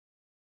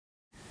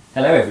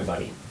Hello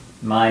everybody,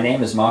 my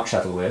name is Mark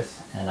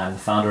Shuttleworth and I'm the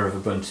founder of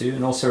Ubuntu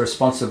and also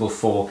responsible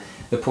for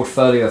the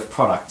portfolio of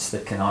products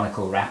that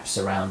Canonical wraps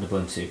around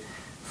Ubuntu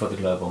for the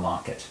global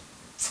market.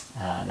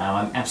 Now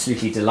I'm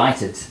absolutely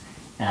delighted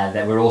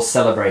that we're all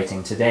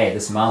celebrating today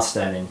this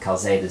milestone in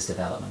Calxeda's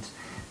development,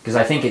 because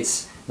I think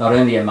it's not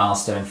only a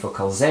milestone for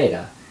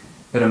Calxeda,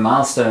 but a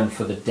milestone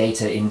for the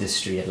data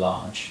industry at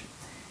large.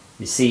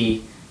 You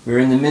see, we're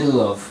in the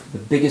middle of the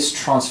biggest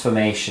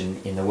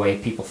transformation in the way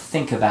people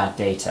think about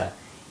data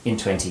in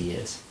 20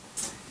 years.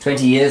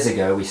 20 years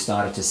ago we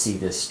started to see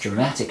this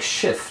dramatic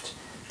shift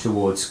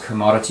towards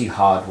commodity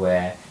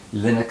hardware,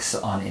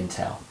 Linux on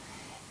Intel.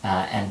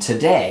 And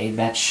today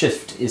that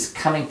shift is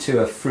coming to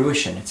a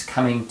fruition, it's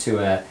coming to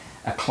a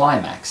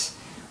climax,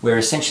 where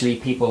essentially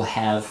people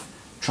have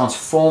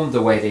transformed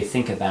the way they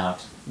think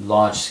about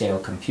large-scale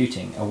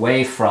computing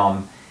away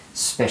from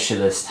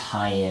specialist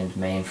high-end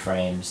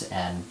mainframes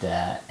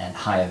and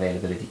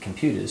high-availability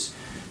computers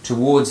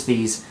towards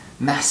these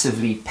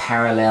massively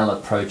parallel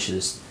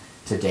approaches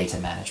to data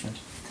management.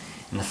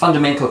 And the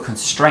fundamental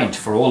constraint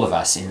for all of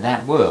us in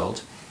that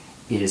world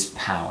is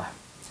power.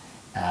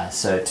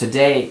 So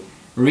today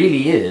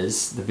really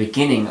is the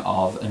beginning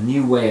of a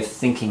new way of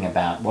thinking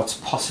about what's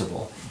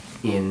possible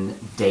in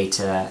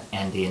data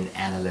and in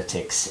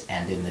analytics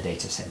and in the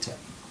data center.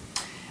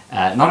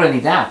 Not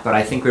only that, but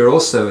I think we're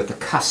also at the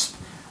cusp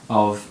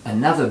of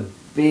another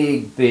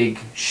big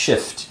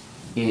shift,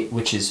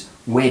 which is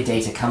where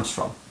data comes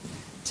from.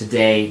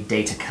 Today,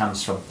 data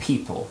comes from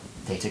people.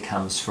 Data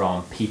comes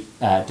from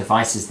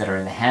devices that are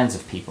in the hands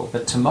of people.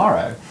 But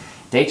tomorrow,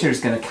 data is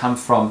going to come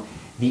from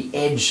the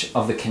edge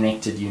of the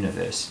connected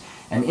universe.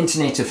 An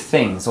Internet of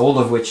Things, all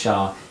of which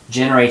are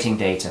generating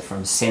data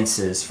from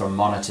sensors, from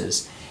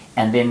monitors,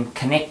 and then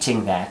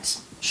connecting that,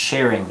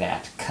 sharing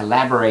that,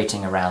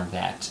 collaborating around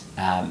that,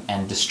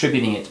 and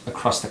distributing it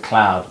across the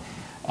cloud,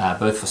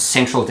 both for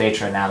central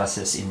data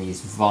analysis in these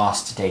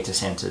vast data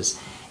centers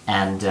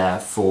and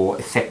for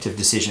effective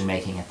decision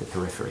making at the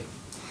periphery.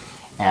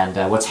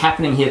 And what's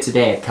happening here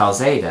today at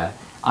Calxeda,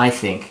 I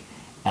think,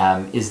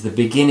 is the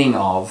beginning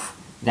of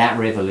that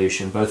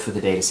revolution, both for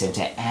the data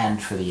center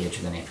and for the edge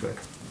of the network.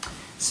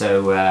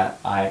 So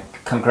I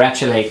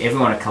congratulate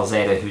everyone at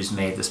Calxeda who's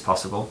made this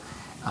possible.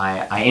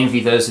 I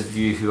envy those of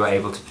you who are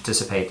able to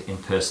participate in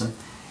person.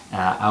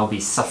 I'll be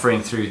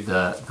suffering through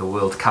the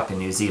World Cup in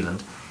New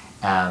Zealand,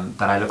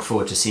 but I look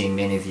forward to seeing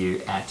many of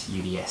you at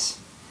UDS.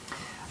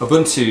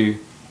 Ubuntu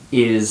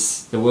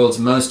is the world's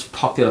most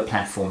popular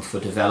platform for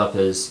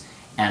developers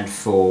and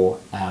for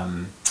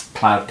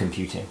cloud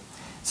computing.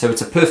 So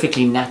it's a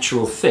perfectly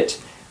natural fit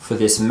for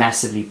this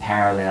massively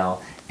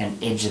parallel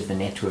and edge of the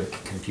network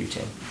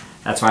computing.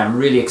 That's why I'm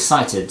really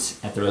excited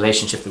at the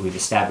relationship that we've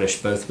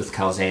established both with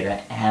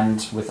Calxeda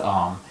and with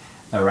ARM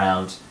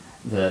around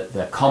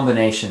the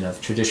combination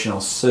of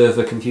traditional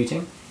server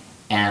computing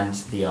and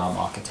the ARM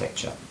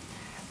architecture.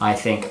 I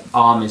think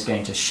ARM is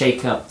going to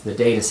shake up the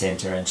data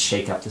center and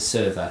shake up the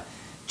server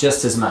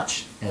just as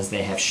much as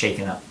they have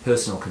shaken up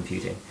personal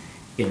computing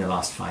in the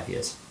last 5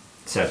 years.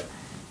 So,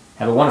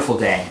 have a wonderful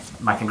day.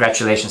 My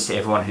congratulations to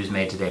everyone who's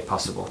made today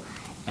possible,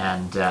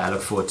 and I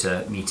look forward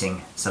to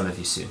meeting some of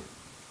you soon.